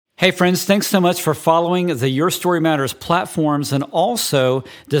Hey friends, thanks so much for following the Your Story Matters platforms and also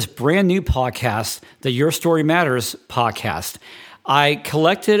this brand new podcast, the Your Story Matters podcast. I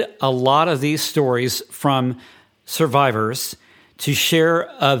collected a lot of these stories from survivors to share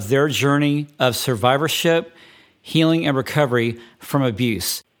of their journey of survivorship, healing, and recovery from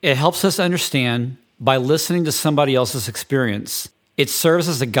abuse. It helps us understand by listening to somebody else's experience. It serves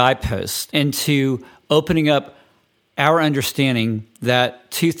as a guidepost into opening up our understanding that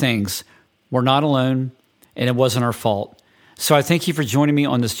two things: we're not alone and it wasn't our fault. So I thank you for joining me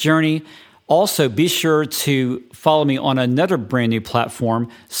on this journey. Also, be sure to follow me on another brand new platform,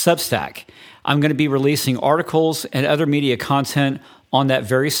 Substack. I'm going to be releasing articles and other media content on that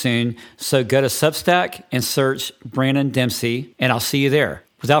very soon. So go to Substack and search Brandon Dempsey, and I'll see you there.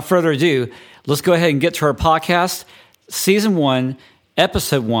 Without further ado, let's go ahead and get to our podcast, Season 1,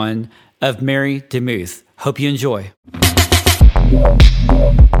 Episode 1 of Mary DeMuth. Hope you enjoy.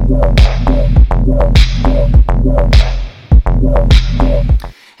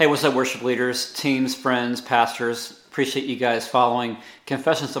 Hey, what's up, worship leaders, teams, friends, pastors? Appreciate you guys following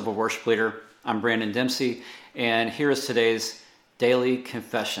Confessions of a Worship Leader. I'm Brandon Dempsey, and here is today's daily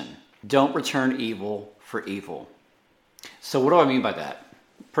confession. Don't return evil for evil. So what do I mean by that?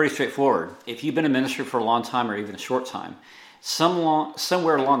 Pretty straightforward. If you've been in ministry for a long time or even a short time,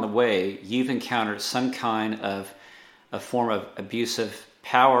 somewhere along the way, you've encountered some kind of a form of abusive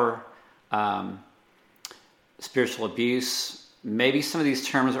power, spiritual abuse. Maybe some of these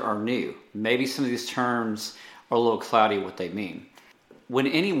terms are new. Maybe some of these terms are a little cloudy what they mean. When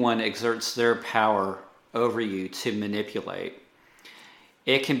anyone exerts their power over you to manipulate,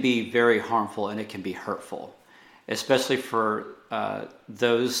 it can be very harmful and it can be hurtful, especially for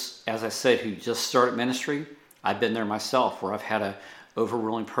those, as I said, who just started ministry. I've been there myself, where I've had a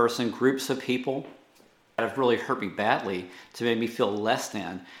overruling person, groups of people that have really hurt me badly to make me feel less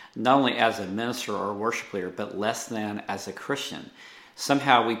than, not only as a minister or a worship leader, but less than as a Christian.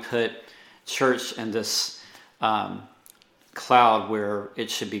 Somehow we put church in this cloud where it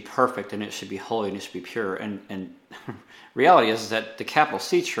should be perfect and it should be holy and it should be pure. And reality is that the capital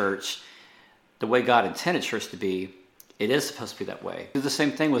C church, the way God intended church to be, it is supposed to be that way. We do the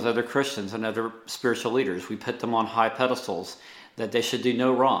same thing with other Christians and other spiritual leaders. We put them on high pedestals that they should do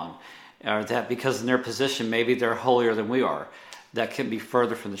no wrong, or that because in their position, maybe they're holier than we are. That can be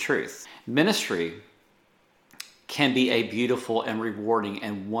further from the truth. Ministry can be a beautiful and rewarding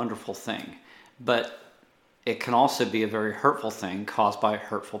and wonderful thing, but it can also be a very hurtful thing caused by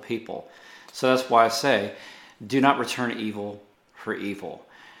hurtful people. So that's why I say, do not return evil for evil.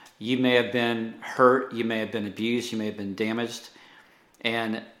 You may have been hurt, you may have been abused, you may have been damaged.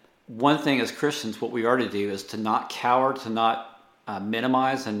 And one thing as Christians, what we are to do is to not cower, to not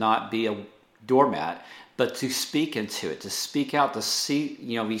minimize, and not be a doormat, but to speak into it, to speak out, to see,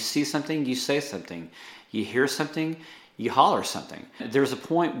 you see something, you say something. You hear something, you holler something. There's a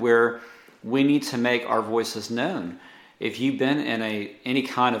point where we need to make our voices known. If you've been in any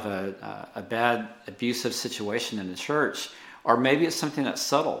kind of a bad, abusive situation in the church, or maybe it's something that's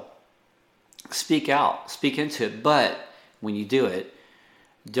subtle, speak out, speak into it. But when you do it,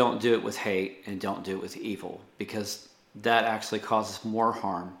 don't do it with hate and don't do it with evil, because that actually causes more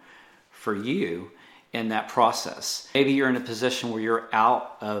harm for you in that process. Maybe you're in a position where you're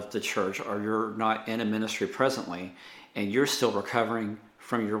out of the church or you're not in a ministry presently and you're still recovering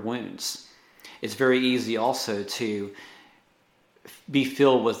from your wounds. It's very easy also to be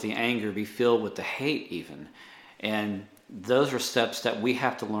filled with the anger, be filled with the hate even. And those are steps that we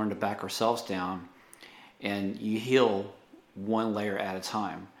have to learn to back ourselves down, and you heal one layer at a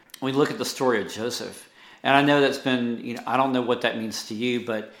time. We look at the story of Joseph, and I know that's been, I don't know what that means to you,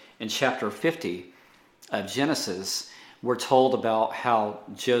 but in chapter 50 of Genesis, we're told about how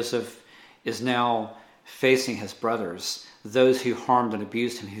Joseph is now facing his brothers, those who harmed and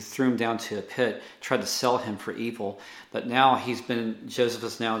abused him, who threw him down to a pit, tried to sell him for evil. But now Joseph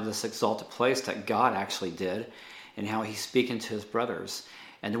is now in this exalted place that God actually did, and how he's speaking to his brothers.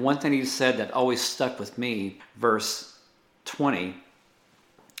 And the one thing he said that always stuck with me, verse 20,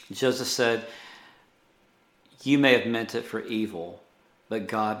 Joseph said, "You may have meant it for evil, but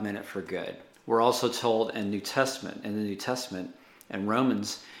God meant it for good." We're also told in the New Testament, in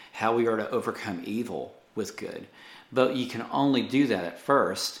Romans, how we are to overcome evil with good. But you can only do that at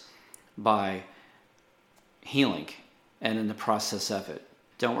first by healing and in the process of it.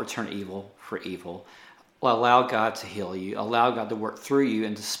 Don't return evil for evil. Allow God to heal you. Allow God to work through you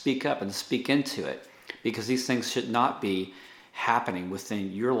and to speak up and speak into it, because these things should not be happening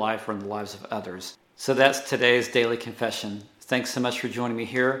within your life or in the lives of others. So that's today's daily confession. Thanks so much for joining me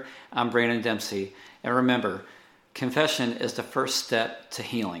here. I'm Brandon Dempsey. And remember, Confession is the first step to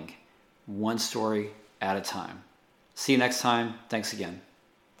healing, one story at a time. See you next time. Thanks again.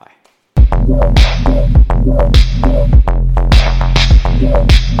 Bye.